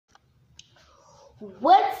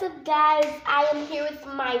What's up, guys? I am here with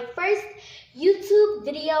my first YouTube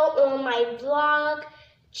video on my vlog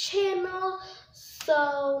channel.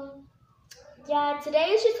 So yeah, today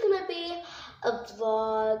is just gonna be a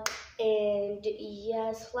vlog and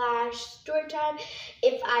slash story time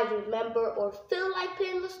if I remember or feel like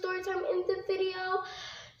putting the story time in the video.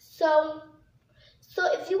 So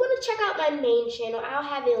if you want to check out my main channel, I'll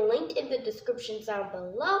have it linked in the description down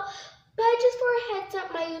below. But just for a heads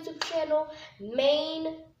up, my YouTube channel, my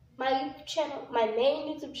main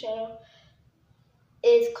YouTube channel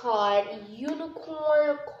is called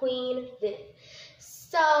Unicorn Queen Viv.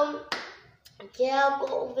 So yeah, I'll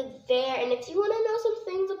go over there, and if you want to know some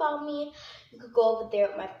things about me, you could go over there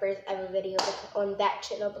with my first ever video on that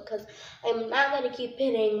channel, because I'm not going to keep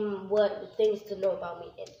hitting what things to know about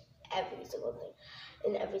me in every single thing,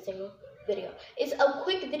 in every single video. It's a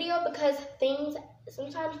quick video because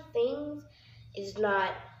sometimes things is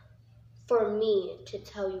not for me to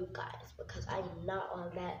tell you guys, because I'm not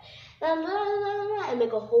on that and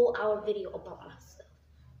make a whole hour video about myself.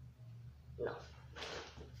 No.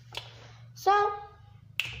 So,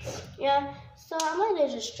 yeah, so I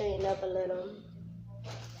might just straighten up a little.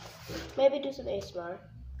 Maybe do some ASMR.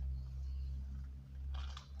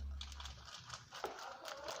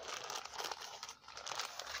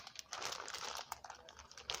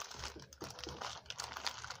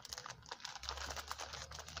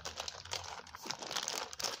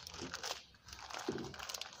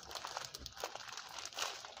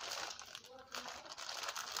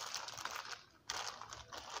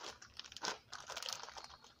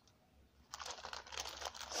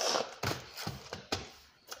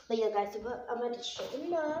 But yeah, guys, I'm going to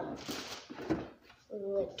straighten up a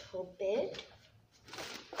little bit.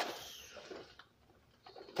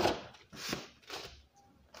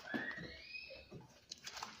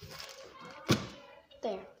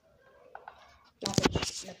 There. Not going to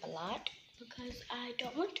straighten up a lot because I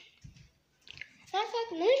don't want to. Matter of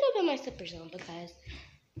fact, let me go put my slippers on because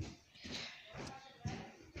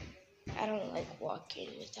I don't like walking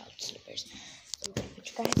without slippers. So I'm going to put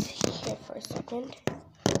you guys here for a second.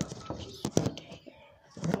 Just right here. Okay.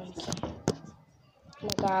 Oh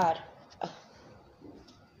my God.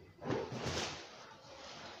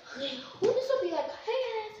 Okay, who this will be like, hey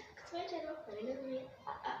guys, it's my channel. Let me know me.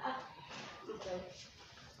 Okay.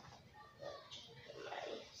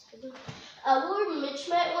 Little Mitch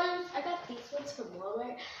Met ones. I got these ones from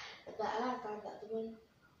Walmart, but I gotta find the other one.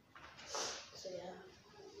 So yeah.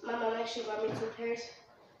 My mom actually bought me 2 pairs.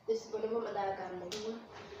 This is one of them, and then I got another one.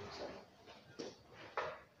 So.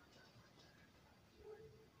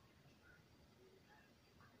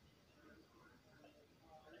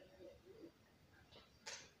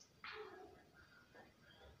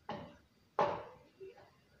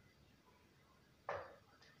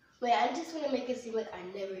 Wait, I just want to make it seem like I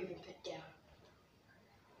never even put down.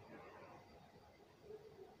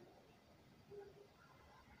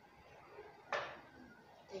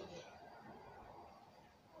 Dang it.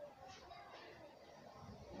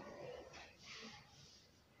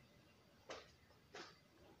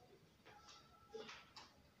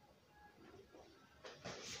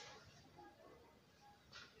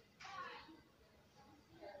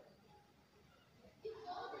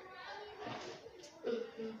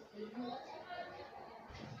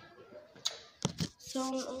 So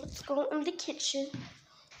let's go in the kitchen.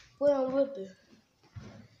 What I'm whipping.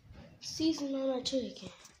 Season on my chicken.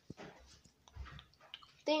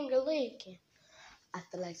 Finger-licking. I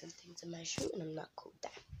feel like something's in my shoe and I'm not cool with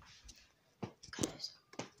that.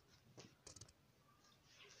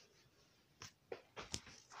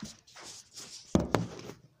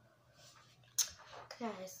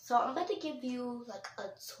 Guys, so I'm about to give you like a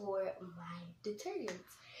tour of my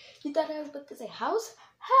detergents. You thought I was about to say house?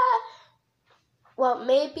 Ha! Well,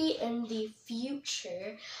 maybe in the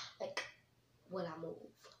future, like when I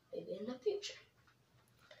move, maybe in the future.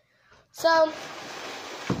 So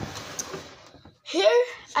here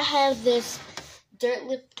I have this Dirt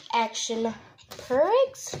Lift Action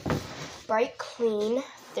Purex Bright Clean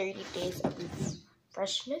 30 Days of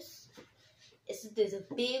Freshness. There's a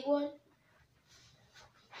big one,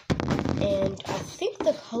 and I think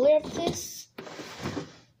the color of this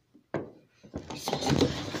is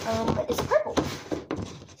purple.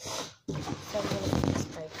 So I'm gonna put this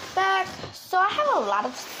right back. So I have a lot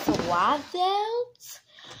of Swaddles.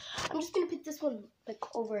 I'm just gonna put this one like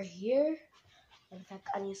over here. In fact,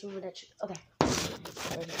 I need some of that. Okay.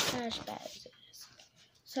 Where the trash bags is.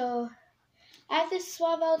 So I have this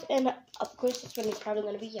Swaddles, and of course this one is probably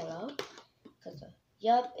gonna be yellow. Cause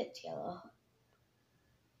yup, it's yellow.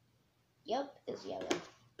 Yup, it's yellow.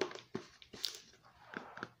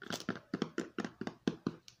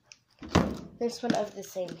 This one of the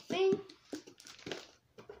same thing.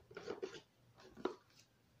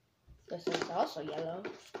 This is also yellow.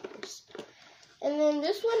 And then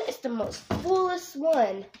this one is the most fullest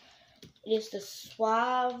one. It is the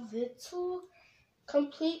Suavitel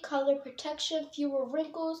Complete Color Protection, fewer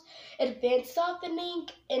wrinkles, advanced softening,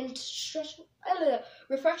 and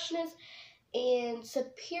refreshness, and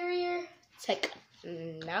superior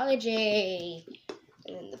technology.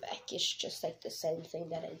 And in the back, it's just like the same thing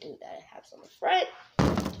that I do that I have on the front.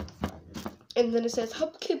 And then it says,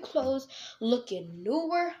 help keep clothes looking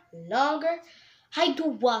newer, longer.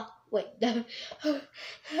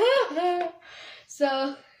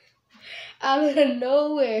 So, out of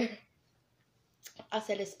nowhere, I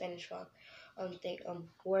said it Spanish wrong.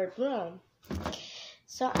 Word wrong.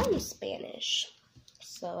 So, I'm Spanish.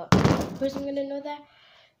 So, of course, I'm going to know that.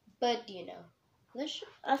 But, you know,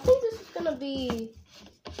 I think this is going to be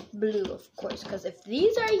blue, of course. Because if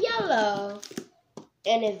these are yellow,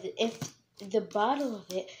 and if the bottle of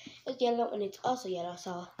it is yellow and it's also yellow,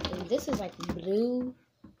 so and this is like blue.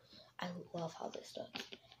 I love how this looks.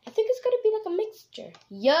 I think it's gonna be like a mixture.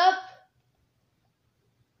 Yup,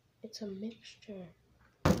 it's a mixture.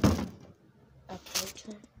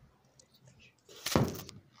 Okay,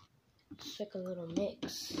 it's like a little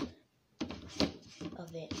mix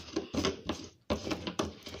of it.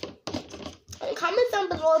 And comment down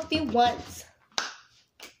below if you want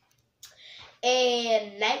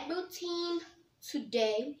a night routine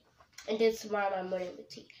today, and then tomorrow my morning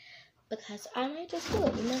routine, because I might just do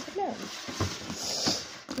it. You never know.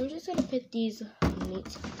 I'm just gonna put these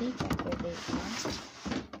meats back where they are.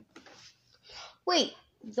 Wait,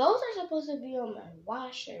 those are supposed to be on my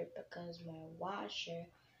washer because my washer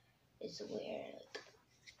is where. Like,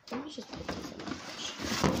 let me just put these in my washer.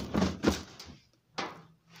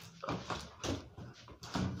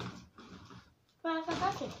 Well, I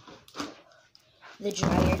forgot it. The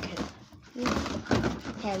dryer can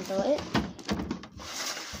handle it.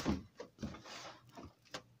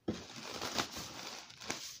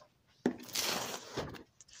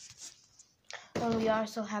 And we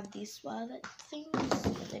also have these wallet things,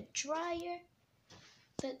 the dryer.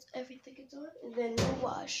 That's everything it's on. And then the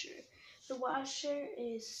washer. The washer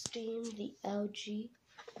is steamed, the algae.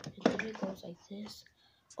 And then it goes like this.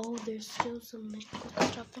 Oh, there's still some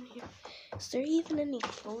stuff in here. Is there even any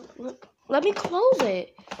clothes? Let me close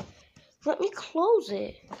it. Let me close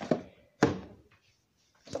it.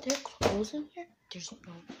 Is there clothes in here? There's no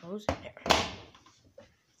clothes in there.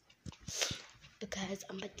 Because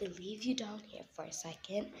I'm about to leave you down here for a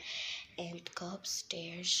second and go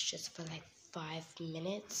upstairs just for like 5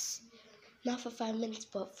 minutes. Not for 5 minutes,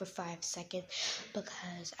 but for 5 seconds.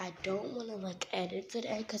 Because I don't want to like edit it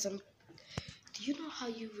end because do you know how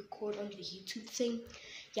you record on the YouTube thing?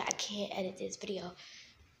 Yeah, I can't edit this video.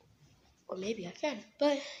 Or maybe I can.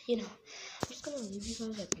 But, you know, I'm just going to leave you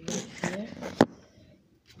guys like right here.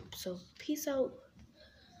 So, peace out.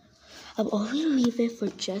 I'm only leaving for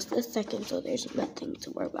just a second, so there's nothing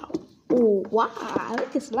to worry about. Oh, wow.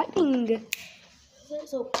 Look, it's lightning.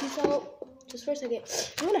 So, peace out. Just for a second.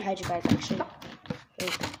 I'm going to hide you guys, actually.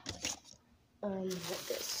 Wait. Like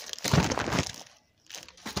this.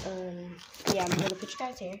 Yeah, I'm going to put you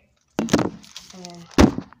guys here. Okay,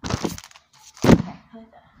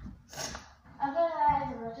 like that. Okay, guys,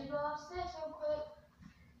 I'm going to go upstairs real quick.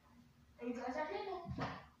 And you guys are leaving.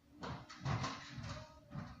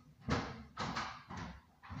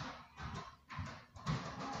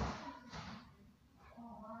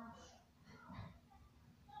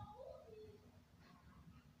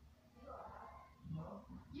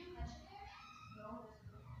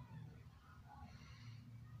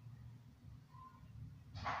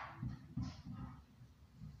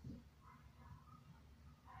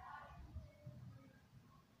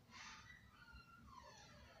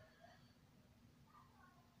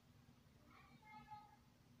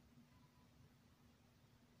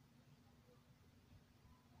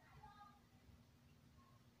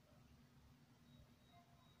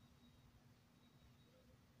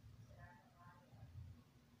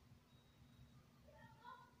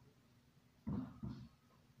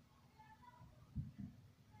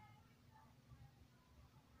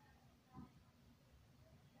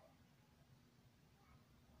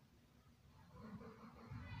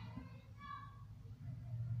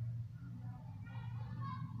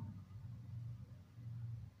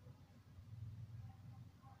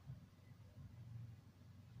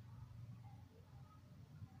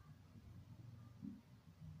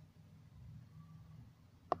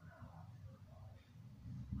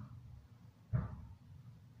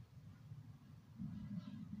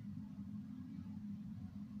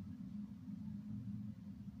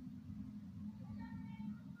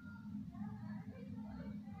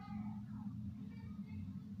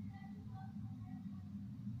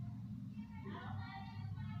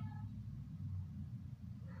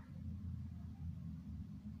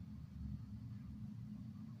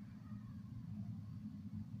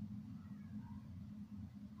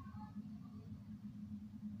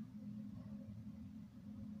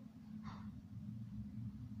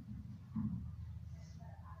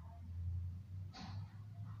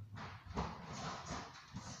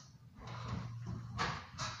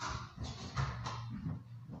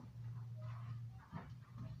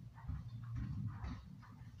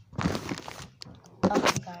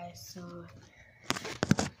 guys, so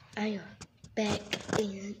I am back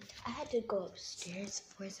and I had to go upstairs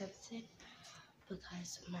for something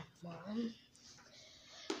because of my mom.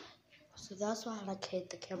 So that's why I like hid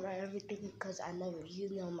the camera and everything, because I know, you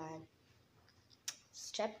know, my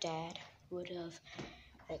stepdad would have,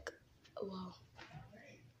 like, well,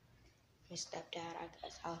 my stepdad, I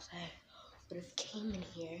guess I'll say, would have came in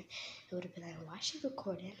here. It would have been like, why is she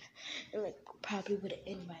recording? And like probably would have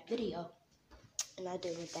ended my video. And I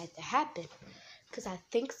didn't want that to happen, because I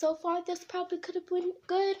think so far this probably could have been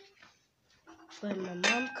good. But my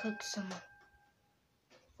mom cooked some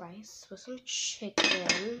rice with some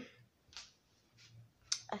chicken.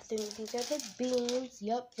 I think these are the beans.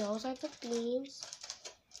 Yep, those are the beans.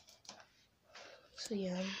 So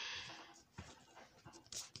yeah.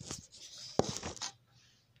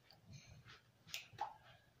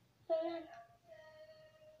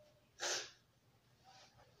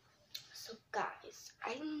 So guys,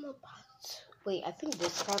 I'm about to, wait, I think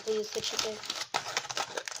this probably is the chicken.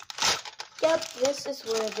 Yep, this is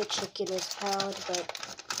where the chicken is held, but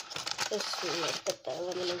let's see, let's put the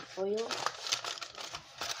aluminum foil.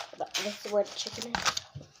 But this is where the chicken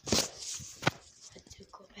is. I have to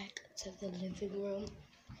go back to the living room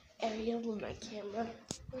area where my camera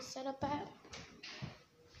was set up at.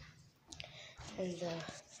 And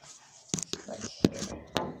right here.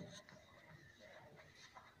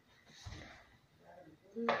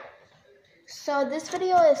 So this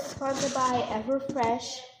video is sponsored by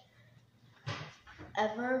Everfresh.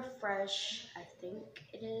 Everfresh, I think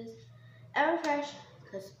it is. Everfresh,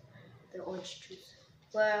 because they're orange juice.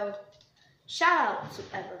 Well, shout out to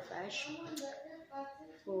Everfresh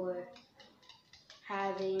for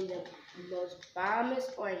having the most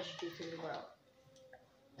bombest orange juice in the world.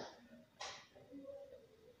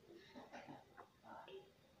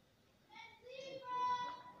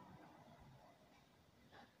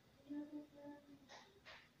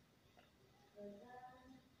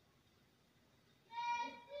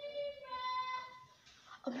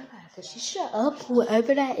 Oh my god, could she shut up,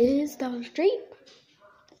 whoever that is down the street?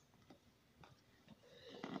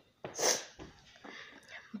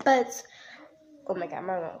 But, oh my god,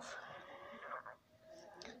 my mouth.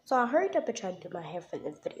 So I hurried up and tried to do my hair for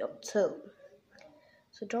this video too.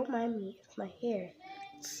 So don't mind me if my hair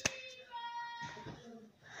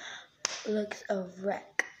looks a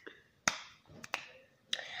wreck.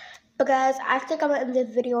 But guys, I think I'm gonna end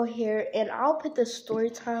this video here, and I'll put the story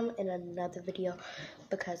time in another video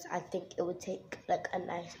because I think it would take like a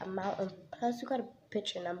nice amount, and plus you got a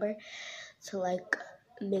picture number to like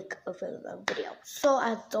make a really long video. So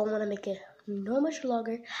I don't want to make it no much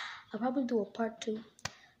longer. I'll probably do a part 2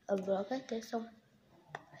 of a vlog like this. So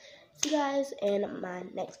see you guys in my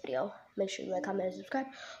next video. Make sure you like, comment, and subscribe.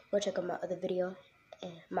 Go check out my other video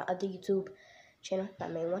and my other YouTube channel, my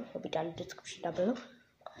main one. It'll be down in the description down below.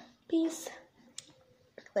 Peace.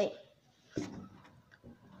 Wait.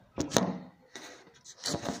 That's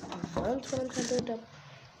what I'm trying to do.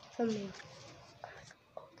 Thumbnail.